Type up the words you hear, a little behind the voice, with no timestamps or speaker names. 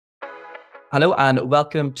Hello and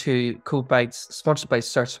welcome to Code Bytes, sponsored by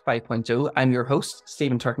Search 5.0. I'm your host,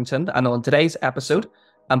 Stephen Turkington, and on today's episode,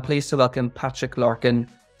 I'm pleased to welcome Paddy Larkin,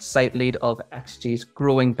 site lead of Exegy's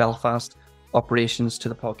growing Belfast operations, to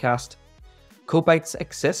the podcast. Code Bytes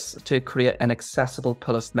exists to create an accessible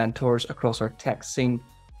pool of mentors across our tech scene,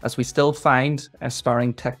 as we still find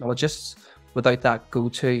aspiring technologists without that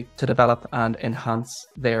go-to to develop and enhance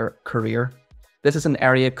their career. This is an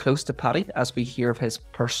area close to Paddy, as we hear of his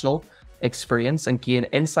personal experience and gain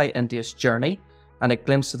insight into his journey and a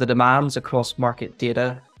glimpse of the demands across market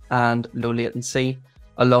data and low latency,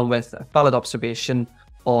 along with a valid observation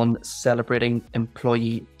on celebrating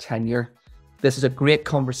employee tenure. This is a great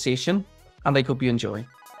conversation and I hope you enjoy.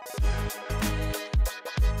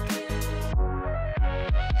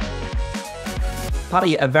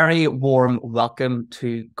 Paddy, a very warm welcome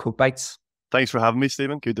to Code Bytes. Thanks for having me,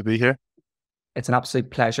 Stephen. Good to be here. It's an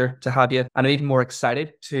absolute pleasure to have you. And I'm even more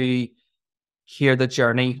excited to hear the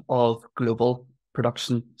journey of global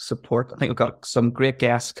production support. I think we've got some great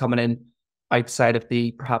guests coming in outside of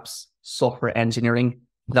the perhaps software engineering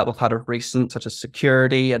that we've had of recent, such as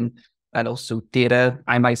security and also data.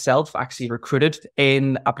 I myself actually recruited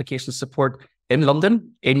in application support in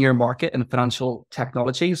London, in your market, in financial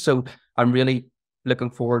technology. So I'm really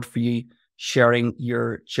looking forward for you sharing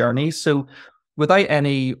your journey. So without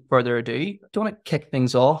any further ado, do you want to kick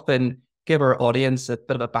things off and give our audience a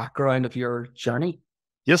bit of a background of your journey?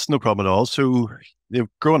 Yes, no problem at all. So,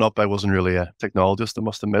 growing up, I wasn't really a technologist, I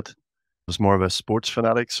must admit. I was more of a sports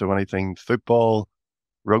fanatic. So anything football,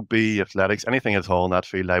 rugby, athletics, anything at all in that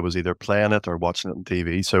field, I was either playing it or watching it on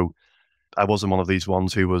TV. So I wasn't one of these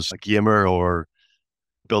ones who was a gamer or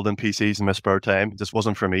building PCs in my spare time. It just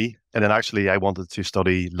wasn't for me. And then actually I wanted to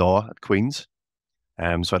study law at Queen's.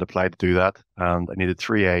 So I'd applied to do that, and I needed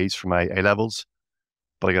 3 A's for my A-levels,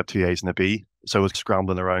 but I got 2 A's and a B. So I was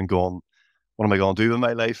scrambling around going, what am I going to do with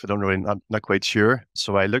my life? I'm not quite sure.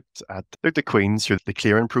 So I looked at Queen's through the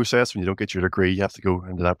clearing process. When you don't get your degree, you have to go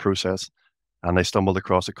into that process. And I stumbled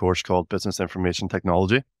across a course called Business Information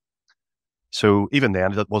Technology. So even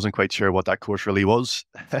then, I wasn't quite sure what that course really was.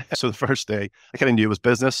 So the first day, I kind of knew it was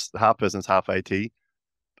business, half business, half IT. And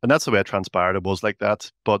that's the way it transpired. It was like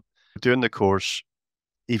that. But during the course,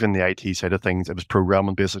 even the IT side of things, it was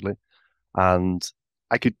programming basically. And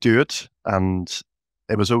I could do it and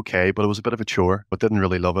it was okay, but it was a bit of a chore, but didn't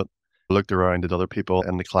really love it. I looked around at other people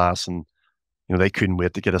in the class and, they couldn't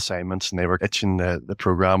wait to get assignments and they were itching the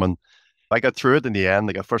program. And I got through it in the end.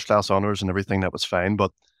 I got first class honors and everything. That was fine.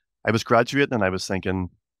 But I was graduating and I was thinking,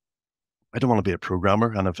 I don't want to be a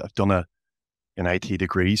programmer and I've done an IT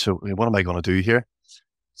degree. So what am I going to do here?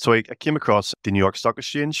 So I came across the New York Stock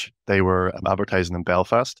Exchange. They were advertising in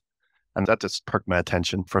Belfast. And that just perked my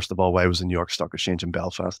attention. First of all, why was the New York Stock Exchange in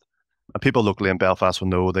Belfast? And people locally in Belfast will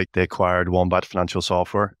know they acquired Wombat Financial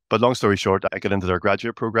Software. But long story short, I got into their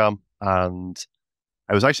graduate program and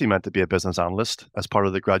I was actually meant to be a business analyst as part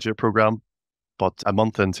of the graduate program. But a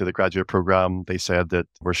month into the graduate program, they said that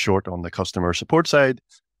we're short on the customer support side.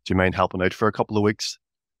 Do you mind helping out for a couple of weeks?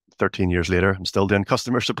 13 years later, I'm still doing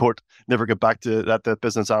customer support. Never get back to that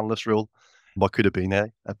business analyst role. What could have been, eh?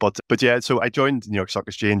 But yeah, so I joined the New York Stock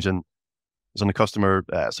Exchange and was on the customer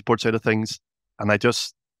support side of things. And I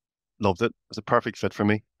just loved it. It was a perfect fit for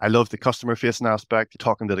me. I love the customer facing aspect,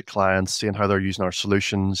 talking to the clients, seeing how they're using our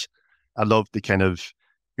solutions. I love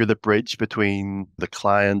you're the bridge between the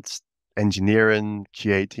client, engineering,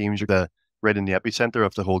 QA teams. You're right in the epicenter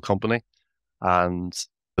of the whole company. And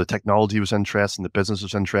the technology was interesting. The business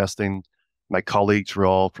was interesting. My colleagues were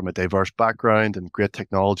all from a diverse background and great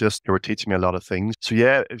technologists who were teaching me a lot of things. So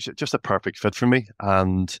yeah, it was just a perfect fit for me.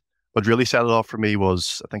 And what really set it off for me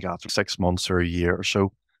was, I think after 6 months or a year or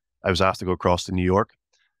so, I was asked to go across to New York.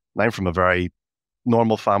 And I'm from a very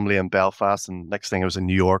normal family in Belfast. And next thing I was in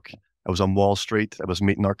New York, I was on Wall Street. I was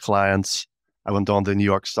meeting our clients. I went on to the New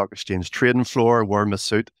York Stock Exchange trading floor, wore my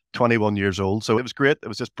suit, 21 years old. So it was great. It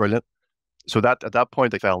was just brilliant. So at that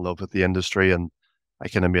point, I fell in love with the industry and I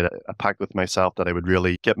kind of made a pact with myself that I would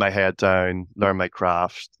really get my head down, learn my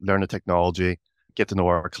craft, learn the technology, get to know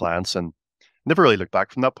our clients, and never really looked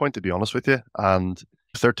back from that point, to be honest with you. And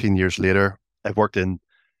 13 years later, I've worked in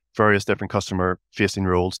various different customer-facing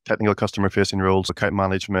roles, technical customer-facing roles, account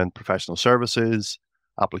management, professional services,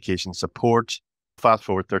 application support. Fast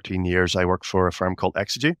forward 13 years, I work for a firm called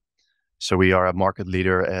Exegy. So we are a market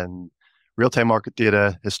leader in real-time market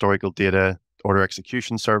data, historical data, order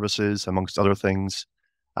execution services, amongst other things.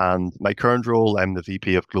 And my current role, I'm the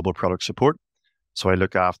VP of Global Product Support. So I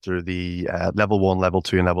look after the level 1, level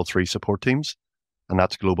 2, and level 3 support teams. And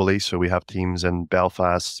that's globally. So we have teams in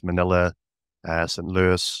Belfast, Manila, St.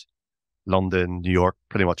 Louis, London, New York,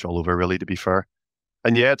 pretty much all over, really, to be fair.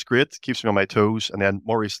 And yeah, it's great. It keeps me on my toes. And then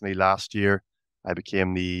more recently, last year, I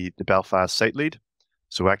became the Belfast site lead.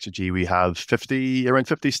 So Exegy, we have around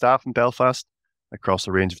 50 staff in Belfast across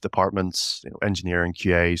a range of departments, engineering,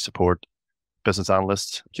 QA, support, business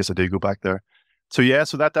analysts, in case I do go back there. So yeah,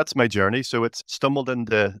 so that's my journey. So it's stumbled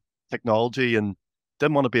into technology and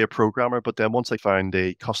didn't want to be a programmer, but then once I found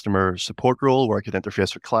a customer support role where I could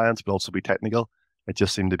interface with clients, but also be technical, it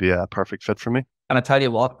just seemed to be a perfect fit for me. And I tell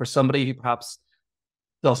you what, for somebody who perhaps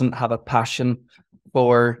doesn't have a passion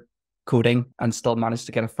for coding and still managed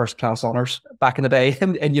to get a first class honors back in the day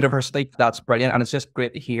in university, that's brilliant. And it's just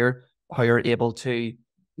great to hear how you're able to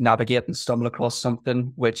navigate and stumble across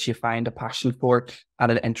something which you find a passion for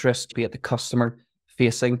and an interest to be at the customer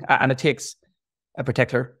facing. And it takes a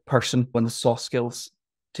particular person with the soft skills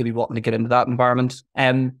to be wanting to get into that environment.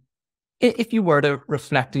 If you were to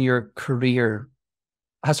reflect on your career,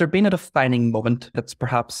 has there been a defining moment that's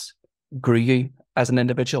perhaps grew you as an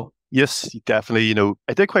individual? Yes, definitely.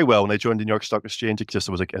 I did quite well when I joined the New York Stock Exchange. It just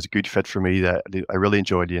was a good fit for me. That I really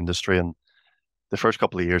enjoyed the industry, and the first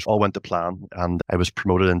couple of years all went to plan, and I was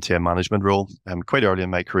promoted into a management role quite early in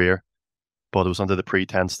my career. But it was under the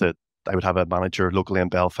pretense that I would have a manager locally in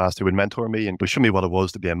Belfast who would mentor me and would show me what it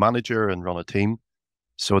was to be a manager and run a team.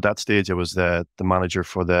 So at that stage, I was the manager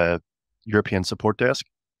for the European support desk.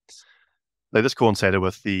 Now, this coincided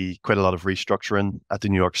with quite a lot of restructuring at the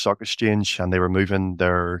New York Stock Exchange, and they were moving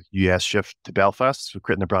their US shift to Belfast, so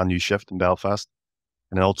creating a brand new shift in Belfast,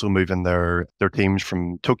 and then also moving their teams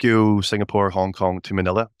from Tokyo, Singapore, Hong Kong to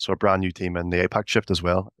Manila, so a brand new team in the APAC shift as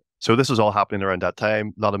well. So this was all happening around that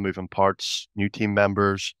time, a lot of moving parts, new team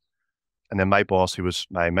members, and then my boss, who was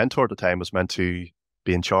my mentor at the time, was meant to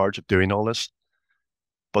be in charge of doing all this,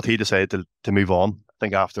 but he decided to move on. I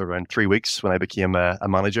think after around 3 weeks when I became a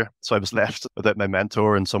manager. So I was left without my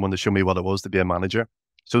mentor and someone to show me what it was to be a manager.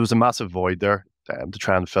 So there was a massive void there to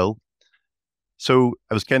try and fill. So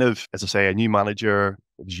I was kind of, as I say, a new manager.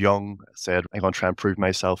 I was young. I said, I'm going to try and prove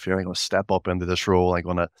myself here. I'm going to step up into this role. I'm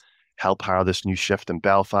going to help hire this new shift in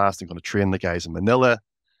Belfast. I'm going to train the guys in Manila.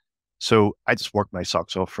 So I just worked my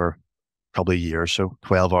socks off for probably a year or so,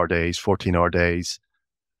 12-hour days, 14-hour days,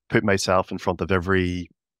 put myself in front of every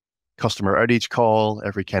customer outreach call,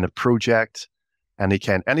 every kind of project,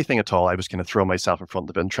 anything at all. I was kind of throwing myself in front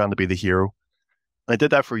of it and trying to be the hero. And I did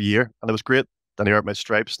that for a year, and it was great. Then I earned my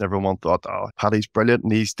stripes, and everyone thought, oh, Paddy's brilliant,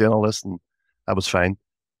 and he's doing all this, and that was fine.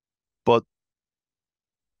 But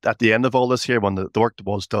at the end of all this here, when the work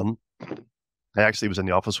was done, I actually was in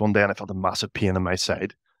the office one day, and I felt a massive pain in my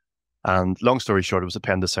side. And long story short, it was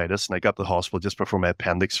appendicitis, and I got to the hospital just before my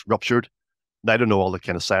appendix ruptured. And I don't know all the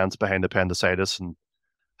kind of science behind appendicitis and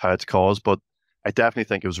how it's caused, but I definitely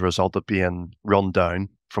think it was a result of being run down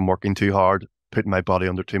from working too hard, putting my body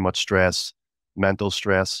under too much stress, mental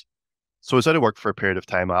stress. So I was out of work for a period of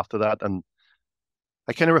time after that, and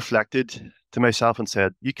I kind of reflected to myself and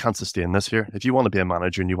said, you can't sustain this here. If you want to be a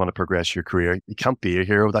manager and you want to progress your career, you can't be a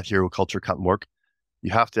hero. That hero culture can't work.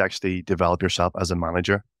 You have to actually develop yourself as a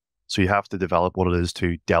manager. So you have to develop what it is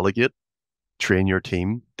to delegate, train your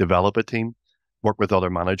team, develop a team, work with other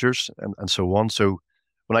managers, and so on. So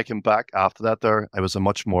when I came back after that there, I was a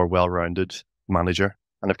much more well-rounded manager,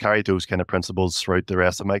 and I've carried those kind of principles throughout the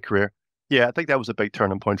rest of my career. Yeah, I think that was a big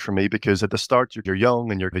turning point for me, because at the start, you're young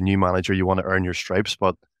and you're a new manager, you want to earn your stripes,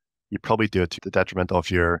 but you probably do it to the detriment of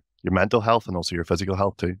your mental health and also your physical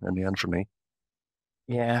health too, in the end, for me.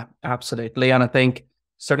 Yeah, absolutely. And I think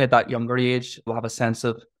certainly at that younger age, we'll have a sense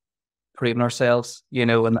of proving ourselves,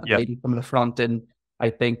 and leading from the front. And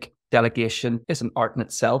I think delegation is an art in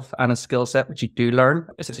itself and a skill set which you do learn.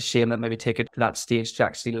 It's a shame that maybe take it to that stage to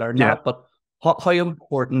actually learn that. But how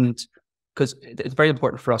important, because it's very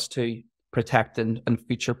important for us to protect and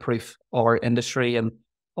future-proof our industry and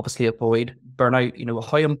obviously avoid burnout.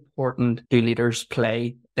 How important do leaders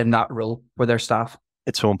play in that role for their staff?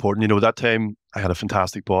 It's so important. That time I had a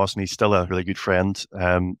fantastic boss, and he's still a really good friend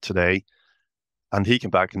today. And he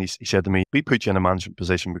came back and he said to me, we put you in a management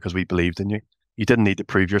position because we believed in you. You didn't need to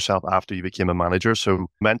prove yourself after you became a manager. So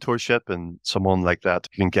mentorship and someone like that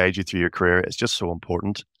who can guide you through your career is just so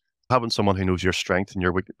important. Having someone who knows your strengths and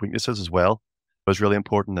your weaknesses as well was really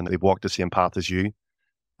important, and they've walked the same path as you.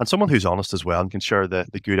 And someone who's honest as well and can share the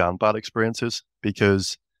good and bad experiences,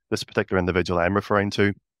 because this particular individual I'm referring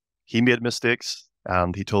to, he made mistakes,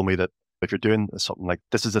 and he told me that if you're doing something like,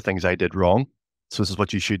 this is the things I did wrong, so this is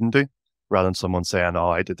what you shouldn't do, rather than someone saying, oh,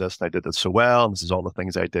 I did this and I did this so well, and this is all the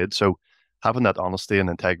things I did. So having that honesty and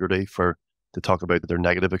integrity to talk about their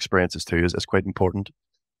negative experiences too is quite important.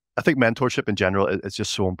 I think mentorship in general is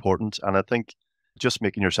just so important. And I think just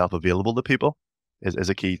making yourself available to people is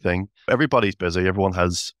a key thing. Everybody's busy. Everyone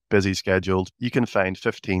has busy schedules. You can find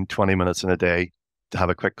 15, 20 minutes in a day to have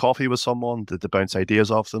a quick coffee with someone, to bounce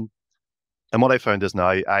ideas off them. And what I found is now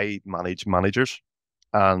I manage managers,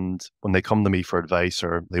 and when they come to me for advice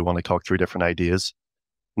or they want to talk through different ideas,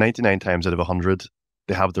 99 times out of 100,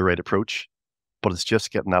 they have the right approach, but it's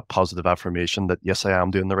just getting that positive affirmation that, yes, I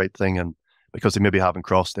am doing the right thing. And because they maybe haven't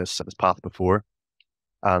crossed this path before,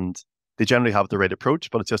 and they generally have the right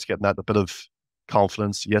approach, but it's just getting that a bit of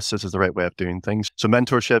confidence. Yes, this is the right way of doing things. So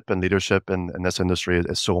mentorship and leadership in this industry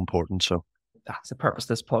is so important. So that's the purpose of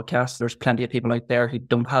this podcast. There's plenty of people out there who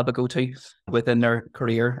don't have a go-to within their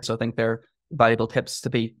career. So I think they're valuable tips to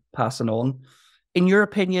be passing on. In your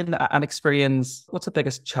opinion and experience, what's the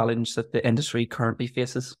biggest challenge that the industry currently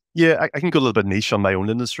faces? Yeah, I can go a little bit niche on my own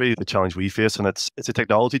industry, the challenge we face, and it's a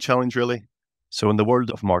technology challenge, really. So in the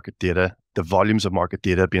world of market data, the volumes of market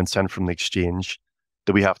data being sent from the exchange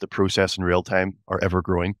that we have to process in real time are ever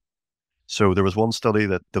growing. So there was one study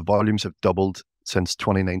that the volumes have doubled since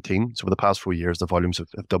 2019. So for the past 4 years, the volumes have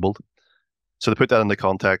doubled. So to put that into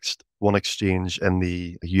context, one exchange in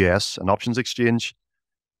the US, an options exchange,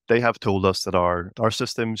 they have told us that our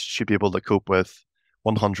systems should be able to cope with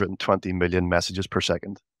 120 million messages per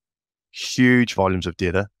second. Huge volumes of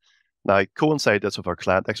data. Now, coincide this with our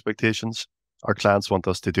client expectations. Our clients want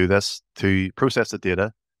us to do this, to process the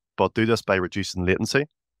data, but do this by reducing latency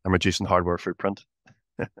and reducing hardware footprint.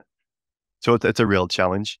 So it's a real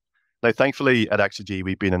challenge. Now, thankfully, at Exegy,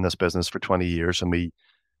 we've been in this business for 20 years and we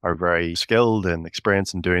are very skilled and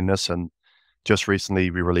experienced in doing this. And just recently,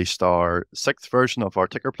 we released our 6th version of our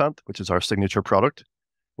ticker plant, which is our signature product,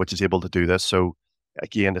 which is able to do this. So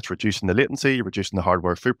again, it's reducing the latency, reducing the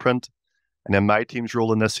hardware footprint. And then my team's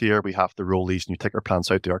role in this here, we have to roll these new ticker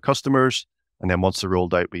plants out to our customers. And then once they're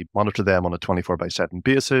rolled out, we monitor them on a 24/7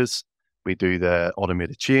 basis. We do the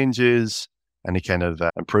automated changes, any kind of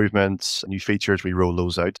improvements, new features, we roll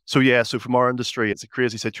those out. So yeah, so from our industry, it's a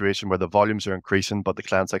crazy situation where the volumes are increasing, but the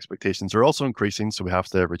client's expectations are also increasing. So we have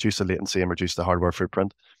to reduce the latency and reduce the hardware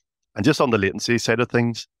footprint. And just on the latency side of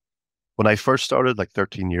things, when I first started like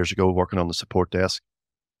 13 years ago working on the support desk,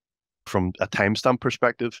 from a timestamp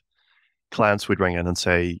perspective, clients would ring in and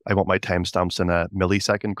say, I want my timestamps in a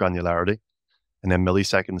millisecond granularity. And then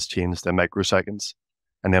milliseconds changed to microseconds.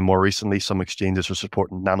 And then more recently, some exchanges are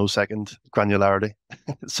supporting nanosecond granularity.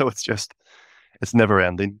 So it's never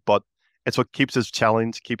ending, but it's what keeps us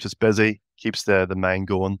challenged, keeps us busy, keeps the mind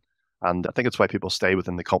going. And I think it's why people stay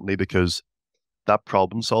within the company, because that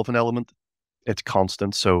problem solving element, it's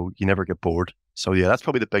constant. So you never get bored. So yeah, that's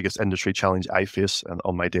probably the biggest industry challenge I face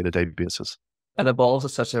on my day-to-day basis. It evolves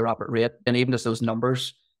at such a rapid rate. And even just those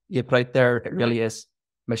numbers you put out there, it really is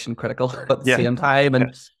mission critical at the same time.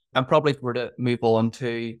 And probably if we're to move on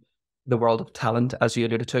to the world of talent, as you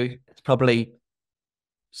alluded to, it's probably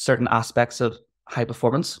certain aspects of high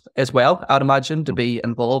performance as well, I'd imagine, to be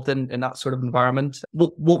involved in that sort of environment.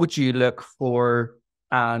 What would you look for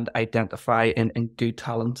and identify in good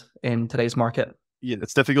talent in today's market? Yeah,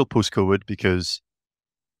 it's difficult post-COVID because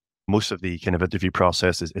most of the kind of interview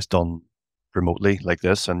process is done remotely like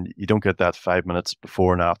this, and you don't get that 5 minutes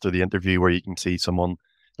before and after the interview where you can see someone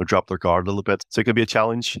drop their guard a little bit. So it can be a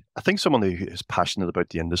challenge. I think someone who is passionate about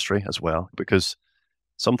the industry as well, because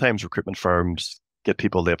sometimes recruitment firms get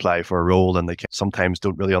people to apply for a role and they sometimes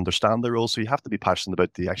don't really understand the role. So you have to be passionate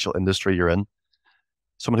about the actual industry you're in.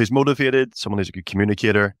 Someone who's motivated, someone who's a good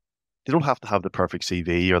communicator. They don't have to have the perfect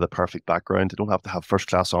CV or the perfect background. They don't have to have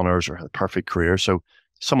first-class honours or a perfect career. So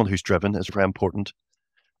someone who's driven is very important.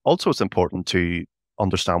 Also, it's important to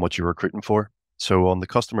understand what you're recruiting for. So on the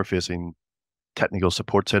customer-facing technical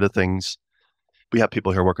support side of things, we have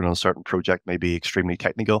people who are working on a certain project, may be extremely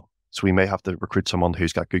technical. So we may have to recruit someone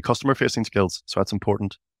who's got good customer facing skills. So that's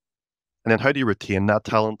important. And then how do you retain that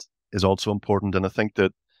talent is also important. And I think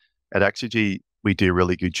that at Exegy, we do a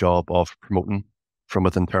really good job of promoting from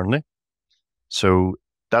within internally. So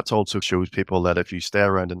that also shows people that if you stay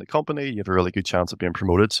around in the company, you have a really good chance of being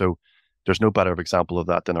promoted. So there's no better example of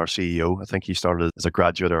that than our CEO. I think he started as a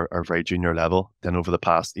graduate or very junior level. Then over the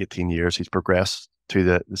past 18 years, he's progressed to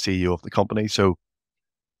the CEO of the company. So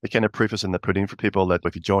the kind of proof is in the pudding for people that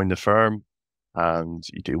if you join the firm and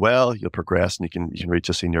you do well, you'll progress and you can reach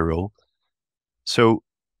a senior role. So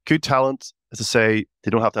good talent, as I say,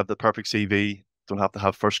 they don't have to have the perfect CV, don't have to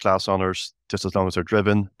have first-class honours, just as long as they're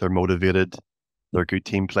driven, they're motivated, they're a good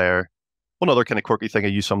team player. One other kind of quirky thing I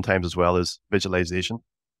use sometimes as well is visualization.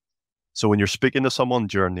 So when you're speaking to someone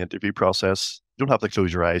during the interview process, you don't have to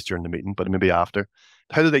close your eyes during the meeting, but maybe after.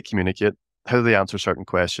 How do they communicate? How do they answer certain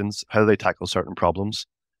questions? How do they tackle certain problems?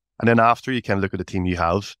 And then after, you can look at the team you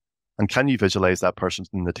have, and can you visualize that person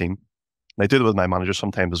in the team? And I do it with my manager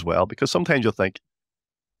sometimes as well, because sometimes you'll think,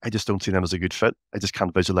 I just don't see them as a good fit. I just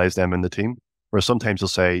can't visualize them in the team. Whereas sometimes you'll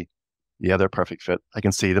say, yeah, they're a perfect fit. I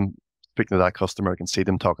can see them speaking to that customer. I can see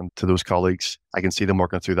them talking to those colleagues. I can see them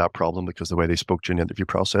working through that problem because the way they spoke during the interview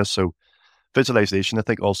process. So visualization, I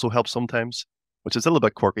think, also helps sometimes, which is a little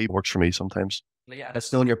bit quirky, works for me sometimes. Yeah,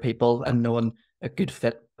 it's knowing your people and knowing a good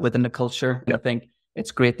fit within the culture. And I think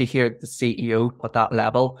it's great to hear the CEO at that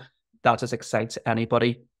level. That just excites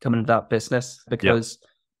anybody coming into that business, because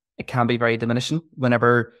it can be very diminishing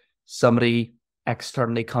whenever somebody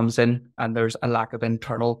externally comes in and there's a lack of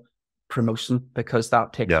internal promotion, because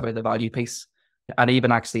that takes away the value piece. And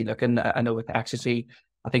even actually looking, I know with Exegy,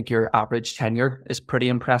 I think your average tenure is pretty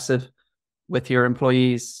impressive with your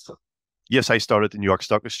employees. Yes, I started at the New York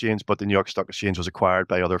Stock Exchange, but the New York Stock Exchange was acquired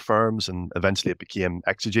by other firms and eventually it became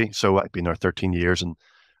Exegy. So I've been there 13 years and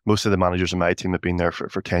most of the managers in my team have been there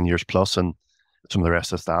for 10 years plus, and some of the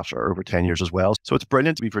rest of the staff are over 10 years as well. So it's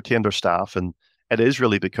brilliant. We've retained our staff, and it is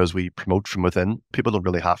really because we promote from within. People don't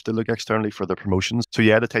really have to look externally for their promotions. So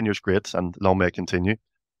yeah, the tenure is great and long may it continue.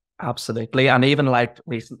 Absolutely. And even like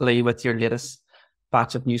recently with your latest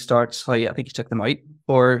batch of new starts, I think you took them out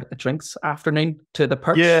for a drinks afternoon to the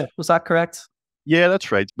Perch. Yeah. Was that correct? Yeah,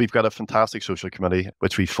 that's right. We've got a fantastic social committee,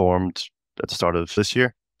 which we formed at the start of this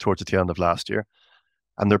year, towards the tail end of last year.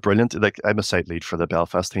 And they're brilliant. Like, I'm a site lead for the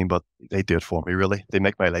Belfast team, but they do it for me, really. They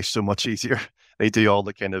make my life so much easier. They do all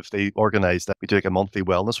the they organise that. We do like a monthly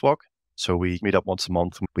wellness walk. So we meet up once a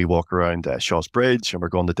month. We walk around Shaw's Bridge and we're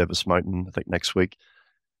going to Divis Mountain, I think, next week.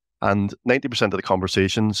 And 90% of the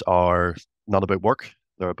conversations are not about work.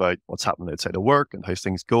 They're about what's happening outside of work and how's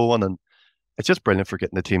things going. And it's just brilliant for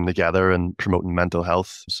getting the team together and promoting mental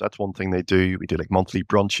health. So that's one thing they do. We do like monthly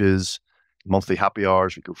brunches, monthly happy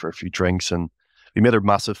hours. We go for a few drinks, and we made a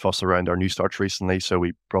massive fuss around our new starts recently. So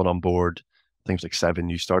we brought on board things like 7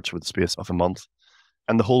 new starts with the space of a month.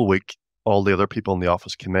 And the whole week, all the other people in the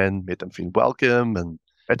office came in, made them feel welcome. And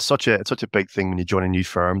it's such a big thing when you join a new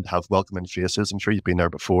firm to have welcoming faces. I'm sure you've been there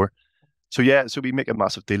before. So yeah, so we make a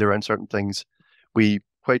massive deal around certain things. We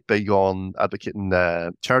quite big on advocating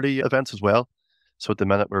charity events as well. So at the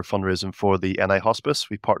minute we're fundraising for the NI Hospice.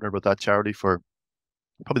 We partnered with that charity for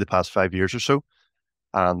probably the past 5 years or so.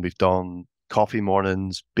 And we've done coffee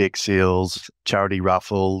mornings, bake sales, charity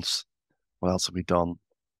raffles. What else have we done?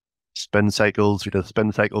 Spin cycles. We did a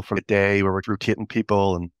spin cycle for a day where we're rotating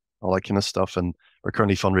people and all that kind of stuff. And we're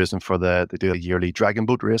currently fundraising for they do a yearly dragon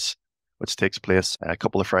boat race, which takes place a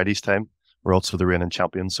couple of Fridays' time. We're also the reigning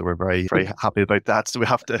champions, so we're very, very happy about that. So we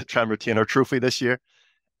have to try and retain our trophy this year.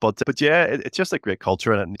 But yeah, it's just a great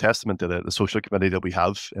culture and a testament to the social committee that we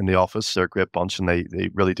have in the office. They're a great bunch and they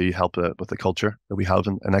really do help with the culture that we have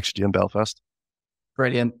in Exegy in Belfast.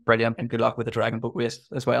 Brilliant. And good luck with the Dragon Boat race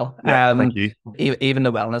as well. Yeah, thank you. Even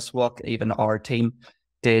the wellness walk, even our team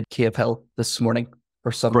did Cave Hill this morning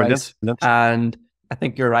for sunrise. Brilliant. And I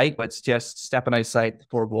think you're right. It's just stepping outside the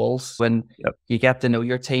four walls when you get to know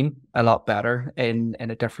your team a lot better in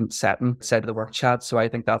a different setting, outside of the work chat. So I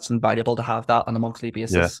think that's invaluable to have that on a monthly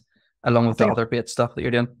basis, along with the other great stuff that you're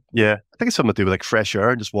doing. Yeah, I think it's something to do with like fresh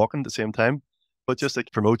air and just walking at the same time, but just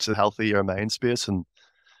like promotes a healthier mind space. And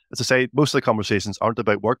as I say, most of the conversations aren't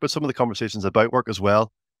about work, but some of the conversations about work as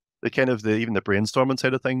well. The kind of even the brainstorming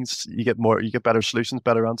side of things, you get better solutions,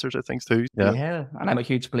 better answers, I think too. Yeah. And I'm a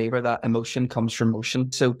huge believer that emotion comes from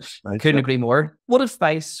motion. So I couldn't agree more. What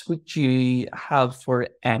advice would you have for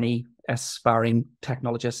any aspiring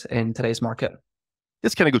technologists in today's market?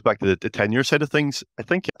 This kind of goes back to the tenure side of things. I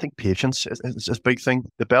think patience is a big thing.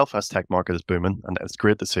 The Belfast tech market is booming and it's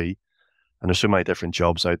great to see. And there's so many different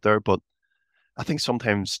jobs out there. But I think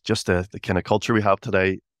sometimes just the kind of culture we have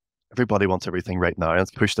today, everybody wants everything right now. It's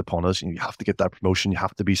pushed upon us. You have to get that promotion. You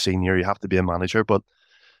have to be senior. You have to be a manager. But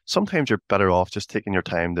sometimes you're better off just taking your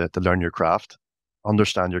time to learn your craft,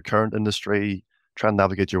 understand your current industry, try and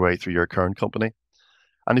navigate your way through your current company.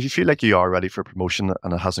 And if you feel like you are ready for promotion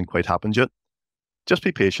and it hasn't quite happened yet, just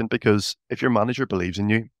be patient, because if your manager believes in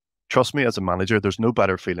you, trust me, as a manager, there's no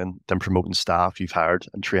better feeling than promoting staff you've hired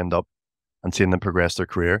and trained up and seeing them progress their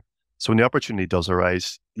career. So when the opportunity does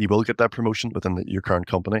arise, you will get that promotion within your current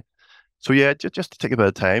company. So yeah, just to take a bit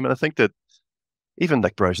of time. And I think that even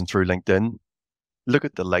like browsing through LinkedIn, look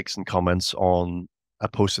at the likes and comments on a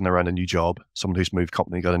posting around a new job, someone who's moved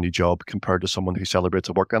company, got a new job, compared to someone who celebrates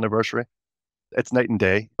a work anniversary. It's night and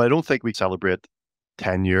day. I don't think we celebrate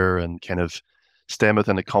tenure and kind of staying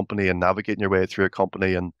within a company and navigating your way through a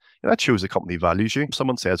company. And that shows the company values you. If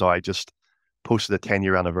someone says, oh, I just posted a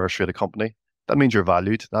 10-year anniversary of the company, that means you're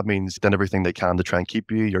valued. That means done everything they can to try and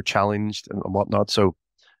keep you. You're challenged and whatnot. So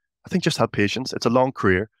I think just have patience. It's a long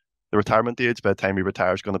career. the retirement age by the time you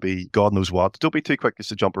retire is going to be God knows what. Don't be too quick as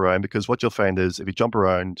to jump around, because what you'll find is if you jump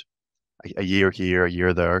around a year here, a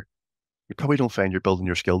year there, you probably don't find you're building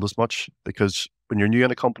your skills as much, because when you're new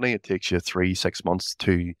in a company, it takes you 3, 6 months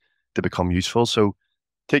to become useful. So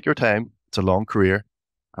take your time. It's a long career.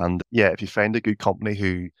 And yeah, if you find a good company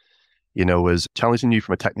who, is challenging you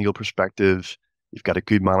from a technical perspective, you've got a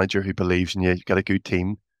good manager who believes in you, you've got a good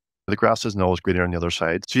team, the grass isn't always greener on the other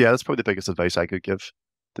side. So yeah, that's probably the biggest advice I could give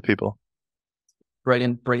to people.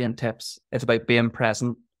 Brilliant, brilliant tips. It's about being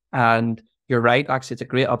present. And you're right. Actually, it's a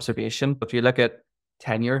great observation. If you look at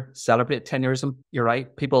tenure, celebrate tenurism, you're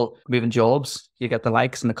right. People moving jobs, you get the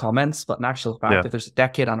likes and the comments, but in actual fact, if there's a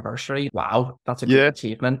decade anniversary, wow, that's a great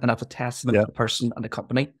achievement. And that's a testament to the person and the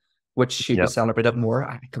company, which should be celebrated more.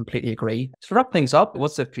 I completely agree. To wrap things up,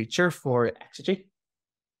 what's the future for Exegy?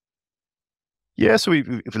 Yeah, so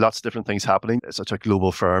we've lots of different things happening. It's such a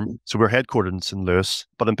global firm. So we're headquartered in St. Louis,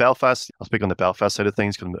 but in Belfast, I'll speak on the Belfast side of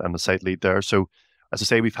things because I'm the site lead there. So as I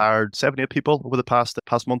say, we've hired 7, 8 people over the past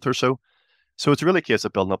month or so. So it's really a case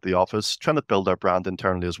of building up the office, trying to build our brand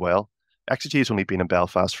internally as well. Exegy has only been in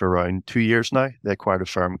Belfast for around 2 years now. They acquired a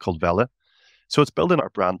firm called Vela. So it's building our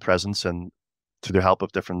brand presence, and through the help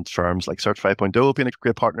of different firms like Search 5.0 being a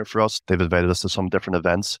great partner for us. They've invited us to some different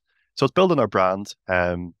events. So it's building our brand.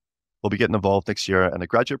 We'll be getting involved next year in a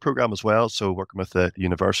graduate program as well. So working with the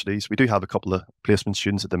universities. We do have a couple of placement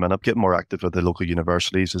students at the minute. Getting more active with the local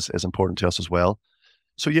universities is important to us as well.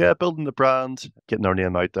 So yeah, building the brand, getting our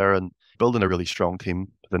name out there, and building a really strong team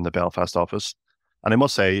within the Belfast office. And I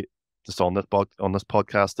must say, just on this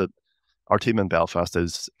podcast, that our team in Belfast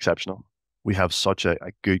is exceptional. We have such a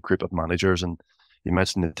good group of managers, and you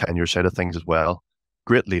mentioned the tenure side of things as well.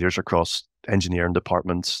 Great leaders across engineering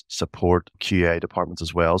departments, support, QA departments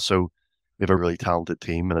as well. So we have a really talented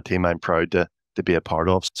team, and a team I'm proud to be a part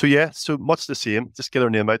of. So yeah, so much the same. Just get our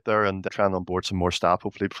name out there and try and onboard some more staff,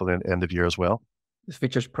 hopefully before the end of year as well. The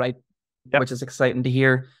future's bright, which is exciting to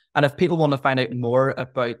hear. And if people want to find out more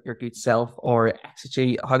about your good self or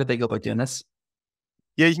Exegy, how do they go about doing this?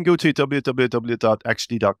 Yeah, you can go to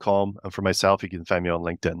www.exegy.com. And for myself, you can find me on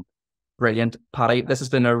LinkedIn. Brilliant. Paddy, this has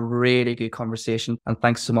been a really good conversation, and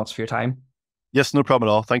thanks so much for your time. Yes, no problem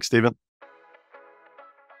at all. Thanks, Stephen.